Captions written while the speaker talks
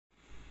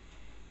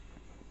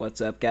What's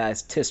up,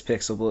 guys? Tis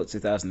Pixel Bullet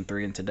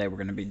 2003, and today we're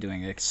going to be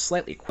doing a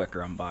slightly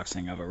quicker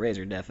unboxing of a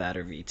Razer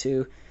Deathadder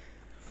V2.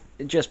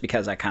 Just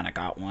because I kind of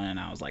got one and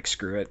I was like,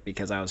 screw it,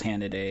 because I was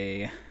handed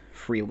a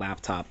free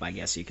laptop, I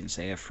guess you can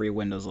say, a free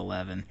Windows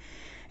 11.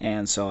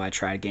 And so I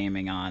tried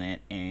gaming on it,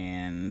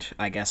 and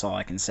I guess all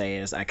I can say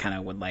is I kind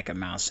of would like a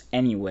mouse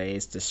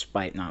anyways,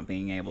 despite not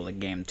being able to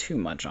game too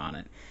much on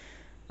it.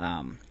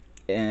 And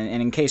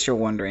in case you're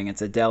wondering,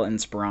 it's a Dell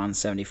Inspiron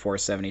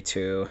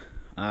 7472.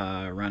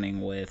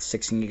 Running with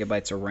 16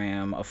 gigabytes of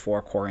RAM, a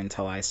 4-core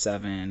Intel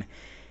i7,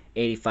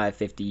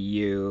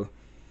 8550U,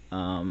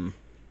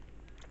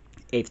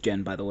 8th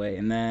gen, by the way,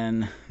 and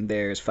then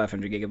there's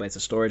 500 gigabytes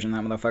of storage in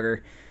that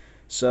motherfucker.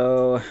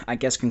 So I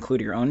guess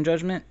conclude your own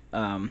judgment.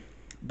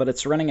 But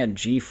it's running a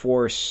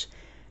GeForce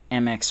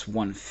MX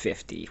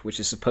 150, which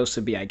is supposed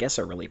to be, I guess,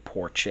 a really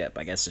poor chip.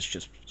 I guess it's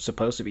just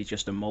supposed to be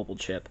just a mobile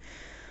chip.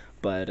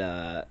 But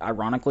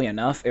ironically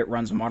enough, it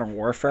runs Modern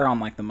Warfare on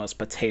like the most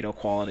potato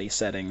quality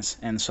settings,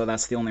 and so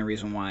that's the only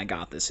reason why I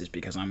got this, is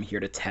because I'm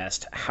here to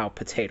test how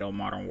potato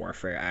Modern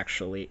Warfare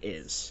actually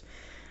is.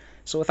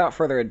 So without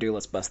further ado,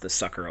 let's bust this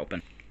sucker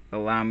open.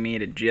 Allow me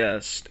to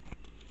just...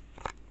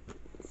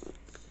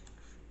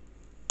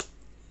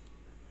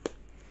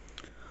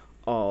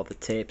 All the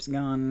tape's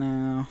gone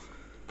now.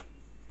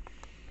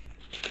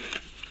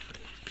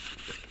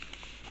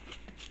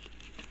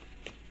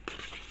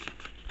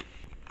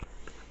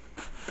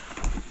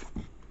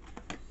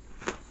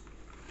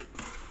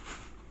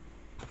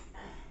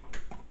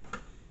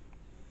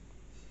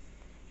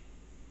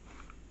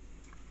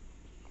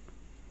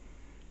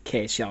 In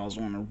case y'all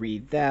want to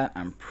read that,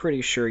 I'm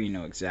pretty sure you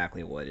know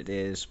exactly what it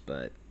is,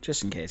 but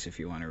just in case if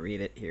you want to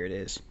read it, here it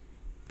is.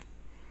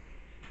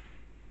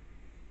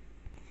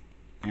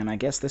 And I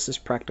guess this is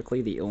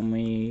practically the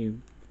only...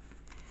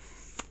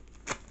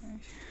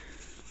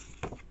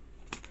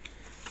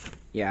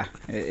 Yeah,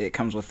 it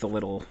comes with the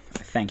little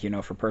thank you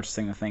note for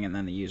purchasing the thing, and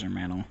then the user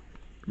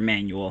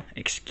manual.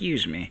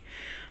 Excuse me.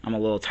 I'm a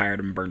little tired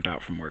and burnt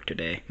out from work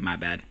today. My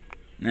bad.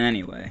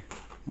 Anyway,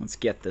 let's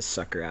get this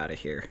sucker out of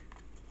here.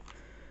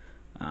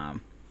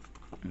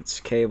 Its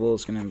cable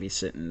is going to be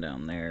sitting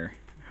down there.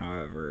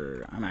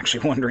 However, I'm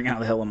actually wondering how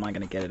the hell am I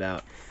going to get it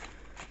out.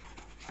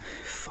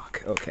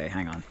 Fuck. Okay,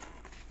 hang on.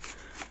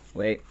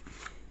 Wait.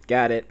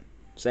 Got it.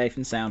 Safe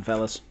and sound,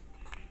 fellas.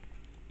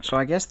 So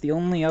I guess the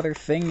only other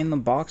thing in the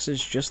box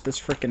is just this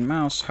frickin'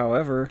 mouse.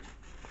 However,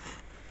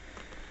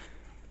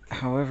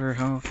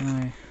 how can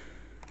I...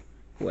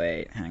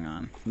 Wait, hang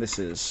on. This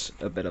is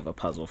a bit of a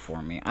puzzle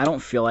for me. I don't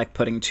feel like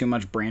putting too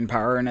much brain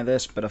power into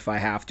this, but if I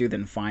have to,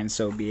 then fine,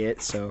 so be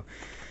it. So,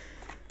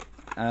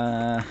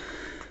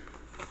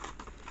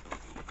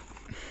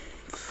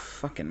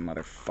 fucking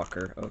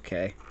motherfucker.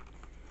 Okay.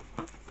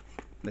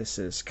 This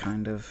is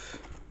kind of...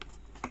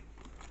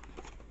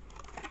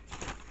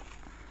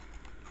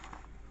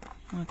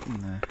 What in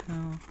the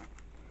hell?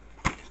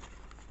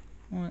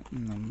 What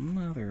in the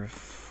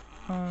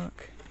motherfuck?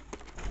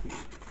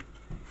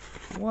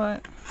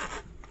 What?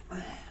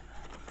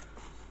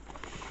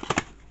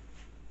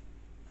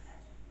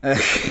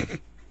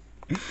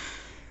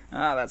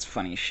 Ah, that's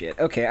funny shit.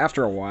 Okay,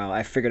 after a while,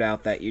 I figured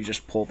out that you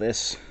just pull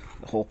this,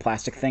 the whole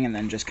plastic thing, and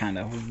then just kind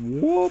of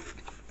whoop,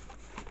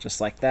 just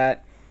like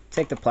that.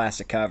 Take the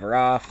plastic cover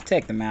off,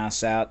 take the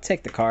mouse out,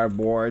 take the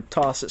cardboard,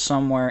 toss it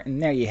somewhere,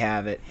 and there you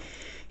have it.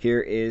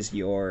 Here is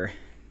your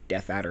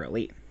Deathadder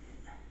Elite.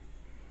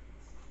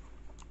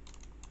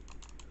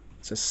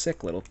 It's a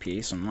sick little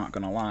piece, I'm not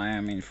gonna lie.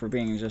 I mean, for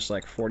being just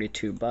like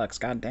 42 bucks,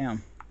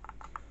 goddamn.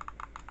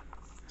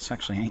 This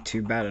actually ain't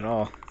too bad at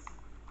all.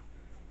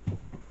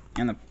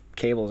 And the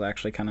cable's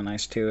actually kind of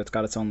nice too. It's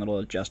got its own little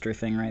adjuster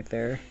thing right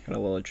there. Got a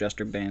little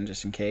adjuster band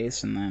just in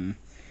case, and then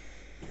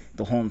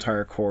the whole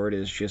entire cord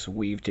is just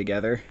weaved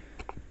together.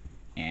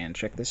 And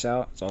check this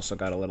out, it's also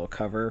got a little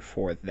cover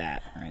for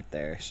that right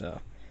there,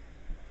 so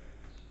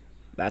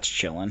that's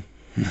chillin'.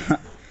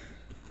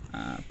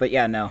 But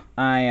yeah, no,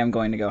 I am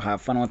going to go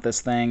have fun with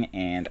this thing,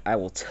 and I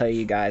will tell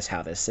you guys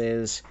how this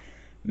is.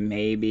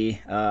 Maybe.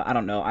 I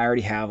don't know. I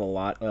already have a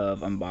lot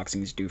of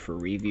unboxings due for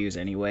reviews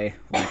anyway.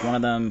 Like one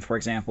of them, for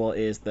example,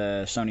 is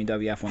the Sony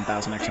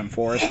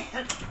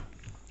WF-1000XM4.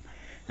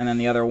 And then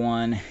the other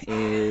one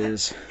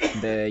is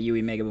the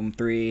UE Megaboom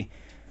 3.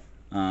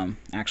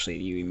 Actually,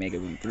 the UE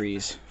Megaboom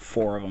 3s,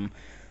 4 of them.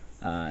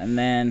 And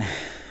then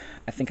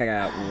I think I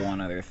got one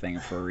other thing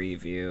for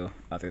review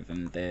other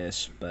than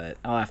this, but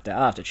I'll have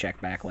to check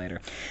back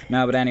later.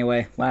 No, but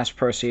anyway, last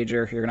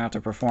procedure you're gonna have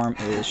to perform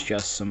is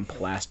just some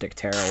plastic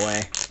tear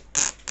away.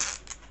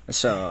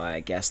 So I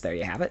guess there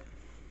you have it.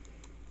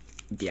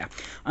 Yeah,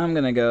 I'm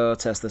gonna go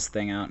test this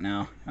thing out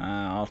now.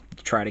 I'll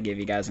try to give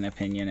you guys an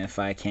opinion if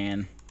I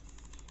can.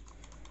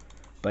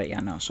 But yeah,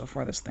 no, so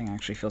far this thing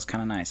actually feels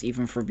kind of nice,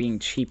 even for being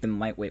cheap and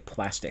lightweight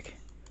plastic.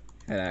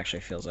 It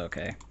actually feels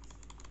okay.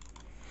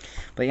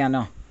 But yeah,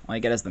 no. All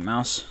you get is the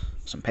mouse,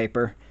 some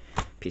paper,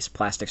 piece of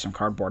plastic, some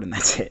cardboard, and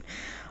that's it.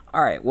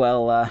 Alright,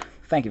 well,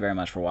 thank you very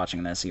much for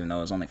watching this, even though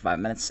it was only 5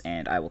 minutes,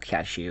 and I will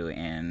catch you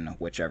in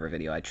whichever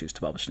video I choose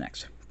to publish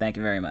next. Thank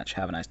you very much.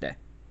 Have a nice day.